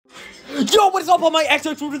Yo, what is up, all my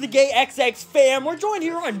XX Root of the Gay XX fam? We're joined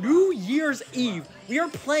here on New Year's Eve. We are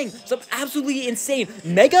playing some absolutely insane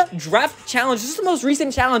Mega Draft Challenge. This is the most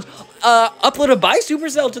recent challenge uploaded by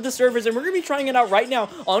Supercell to the servers, and we're going to be trying it out right now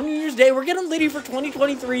on New Year's Day. We're getting litty for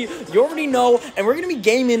 2023. You already know, and we're going to be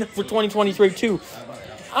gaming for 2023 too.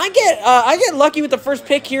 I get lucky with the first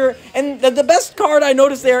pick here, and the best card I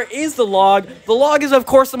noticed there is the log. The log is, of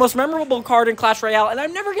course, the most memorable card in Clash Royale, and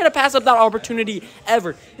I'm never going to pass up that opportunity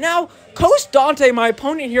ever. Now, Coach Dante, my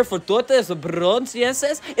opponent here for Totes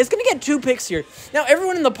Bronces, is going to get 2 picks here. Now,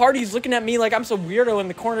 everyone in the party is looking at me like I'm some weirdo in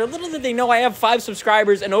the corner. Little did they know I have 5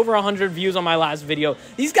 subscribers and over 100 views on my last video.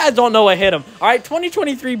 These guys don't know I hit them. All right,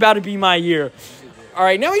 2023 about to be my year. All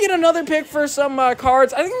right, now we get another pick for some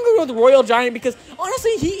cards. I think I'm going to go with Royal Giant because,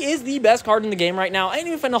 honestly, he is the best card in the game right now. I ain't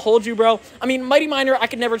even finna hold you, bro. I mean, Mighty Miner, I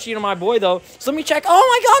could never cheat on my boy, though. So let me check. Oh,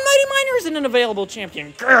 my God, Mighty Miner isn't an available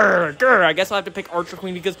champion. Grr, grr. I guess I'll have to pick Archer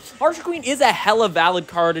Queen because Archer Queen is a hella valid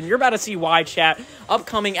card, and you're about to see why, chat.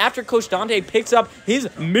 Upcoming after Coach Dante picks up his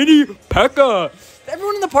mini P.E.K.K.A.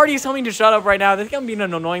 Everyone in the party is telling me to shut up right now. They think I'm being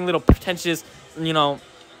an annoying little pretentious, you know.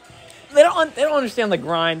 They don't understand the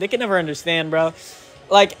grind. They can never understand, bro.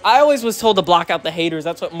 Like, I always was told to block out the haters.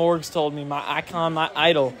 That's what Morgs told me, my icon, my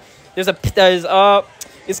idol. It's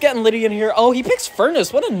getting litty in here. Oh, he picks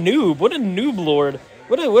Furnace. What a noob. What a noob lord.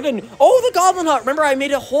 Oh, the Goblin Hut. Remember, I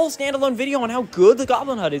made a whole standalone video on how good the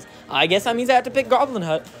Goblin Hut is. I guess that means I have to pick Goblin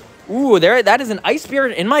Hut. Ooh, that is an Ice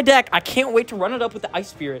Spirit in my deck. I can't wait to run it up with the Ice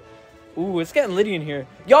Spirit. Ooh, it's getting litty in here.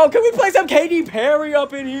 Yo, can we play some Katy Perry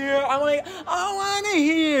up in here? I want to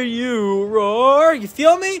hear you roar. You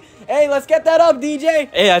feel me? Hey, let's get that up, DJ.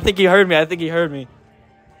 Hey, I think he heard me.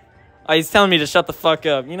 Oh, he's telling me to shut the fuck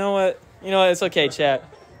up. You know what? It's okay, chat.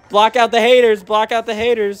 Block out the haters. Block out the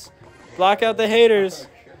haters. Block out the haters.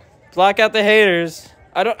 Block out the haters.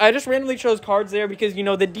 I just randomly chose cards there because, you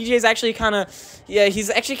know, the DJ's actually kind of, yeah, he's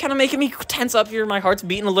actually kind of making me tense up here. My heart's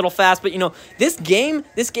beating a little fast. But, you know, this game,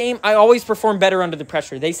 I always perform better under the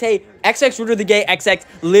pressure. They say XX Root of the Gay XX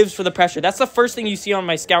lives for the pressure. That's the first thing you see on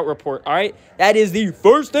my scout report, all right? That is the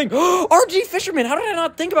first thing. RG Fisherman. How did I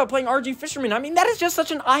not think about playing RG Fisherman? I mean, that is just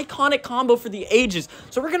such an iconic combo for the ages.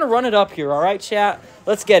 So we're going to run it up here, all right, chat?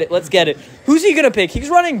 Let's get it. Let's get it. Who's he going to pick? He's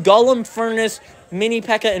running Golem, Furnace, Mini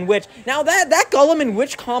P.E.K.K.A. and Witch. Now, that Golem and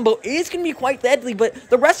Witch combo is going to be quite deadly, but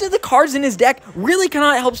the rest of the cards in his deck really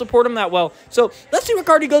cannot help support him that well. So, let's see what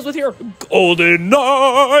card he goes with here. Golden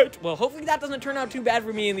Knight! Well, hopefully that doesn't turn out too bad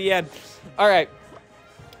for me in the end. Alright.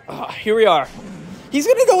 Here we are. He's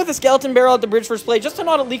going to go with a Skeleton Barrel at the bridge first play. Just to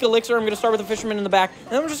not leak Elixir, I'm going to start with a Fisherman in the back, and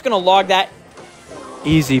then we're just going to log that.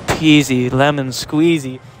 Easy peasy, lemon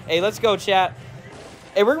squeezy. Hey, let's go, chat.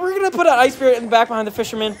 Hey, we're going to put an Ice Spirit in the back behind the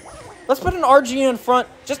Fisherman. Let's put an RG in front.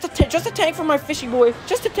 Just a tank for my fishy boy.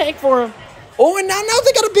 Just a tank for him. Oh, and now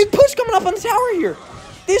they got a big push coming up on the tower here.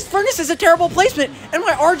 This Furnace is a terrible placement, and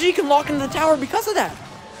my RG can lock into the tower because of that.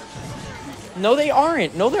 No, they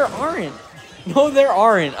aren't. No, there aren't. No, there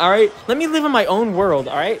aren't, all right? Let me live in my own world,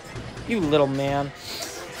 all right? You little man.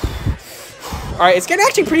 All right, it's getting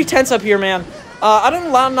actually pretty tense up here, man. I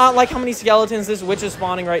don't not like how many skeletons this witch is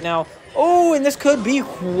spawning right now. Oh, and this could be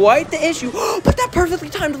quite the issue. But that perfectly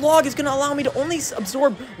timed log is going to allow me to only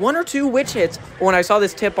absorb 1 or 2 witch hits. When I saw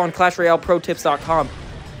this tip on ClashRoyaleProTips.com.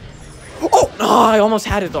 Oh, I almost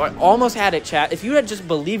had it, though. I almost had it, chat. If you had just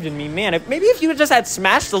believed in me, man, maybe if you had just had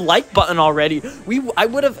smashed the like button already, I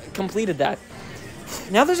would have completed that.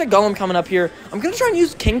 Now there's a Golem coming up here. I'm going to try and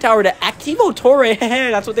use King Tower to Activo Torre.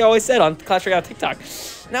 That's what they always said on Clash Royale TikTok.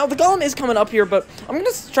 Now, the Golem is coming up here, but I'm going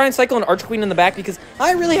to try and cycle an Archer Queen in the back because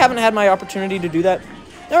I really haven't had my opportunity to do that.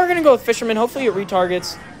 Now we're going to go with Fisherman. Hopefully it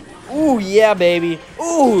retargets. Ooh, yeah, baby.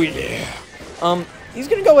 Ooh, yeah. He's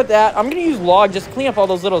going to go with that. I'm going to use Log just to clean up all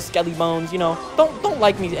those little skelly bones, you know. Don't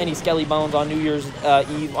like me any skelly bones on New Year's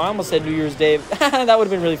Eve. I almost said New Year's Day. That would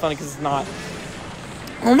have been really funny because it's not.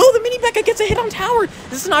 Oh no, the mini P.E.K.K.A. gets a hit on tower.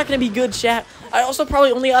 This is not going to be good, chat. I also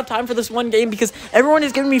probably only have time for this one game because everyone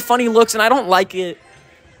is giving me funny looks and I don't like it.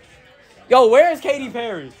 Yo, where is Katy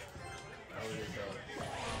Perry?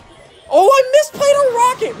 Oh, I misplayed a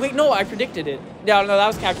rocket. Wait, no, I predicted it. No, that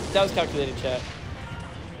was calculated, chat.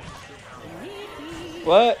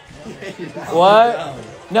 What? What?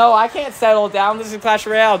 No, I can't settle down. This is Clash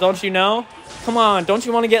Royale, don't you know? Come on, don't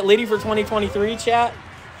you want to get litty for 2023, chat?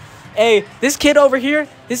 Hey, this kid over here,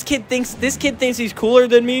 this kid thinks he's cooler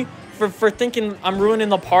than me for thinking I'm ruining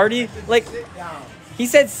the party. Like, he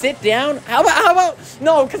said sit down. How about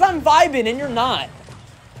no, because I'm vibing and you're not.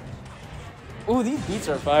 Ooh, these beats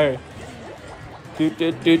are fire.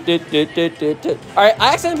 Alright,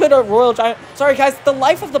 I accidentally put a Royal Giant. Sorry, guys. The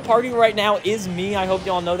life of the party right now is me. I hope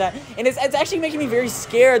y'all know that. And it's actually making me very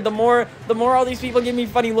scared. The more all these people give me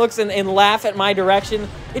funny looks and laugh at my direction.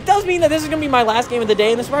 It does mean that this is going to be my last game of the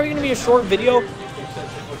day. And this is probably going to be a short video.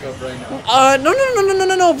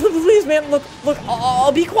 No. Please, man. Look.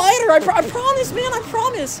 I'll be quieter. I promise, man. I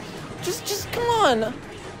promise. Just come on.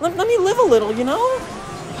 Let me live a little, you know?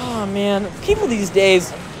 Oh, man. People these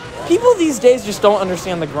days just don't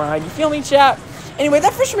understand the grind. You feel me, chat? Anyway,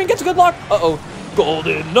 that fisherman gets good luck. Uh-oh.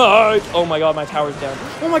 Golden Knight. Oh, my God. My tower's down.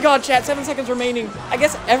 Oh, my God, chat. 7 seconds remaining. I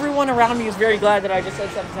guess everyone around me is very glad that I just said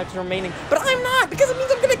 7 seconds remaining. But I'm not, because it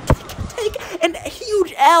means I'm going to take a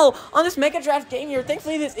huge L on this Mega Draft game here.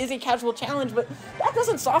 Thankfully, this is a casual challenge, but that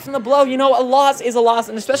doesn't soften the blow. You know, a loss is a loss,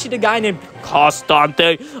 and especially to a guy named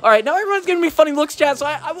Costante. All right, now everyone's giving me funny looks, chat, so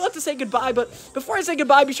I will have to say goodbye, but before I say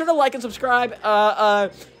goodbye, be sure to like and subscribe.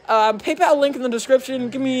 PayPal link in the description.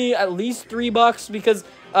 Give me at least $3 because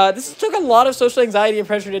this took a lot of social anxiety and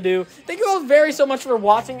pressure to do. Thank you all so much for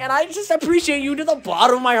watching, and I just appreciate you to the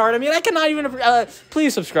bottom of my heart. I mean, I cannot even...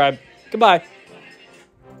 please subscribe. Goodbye.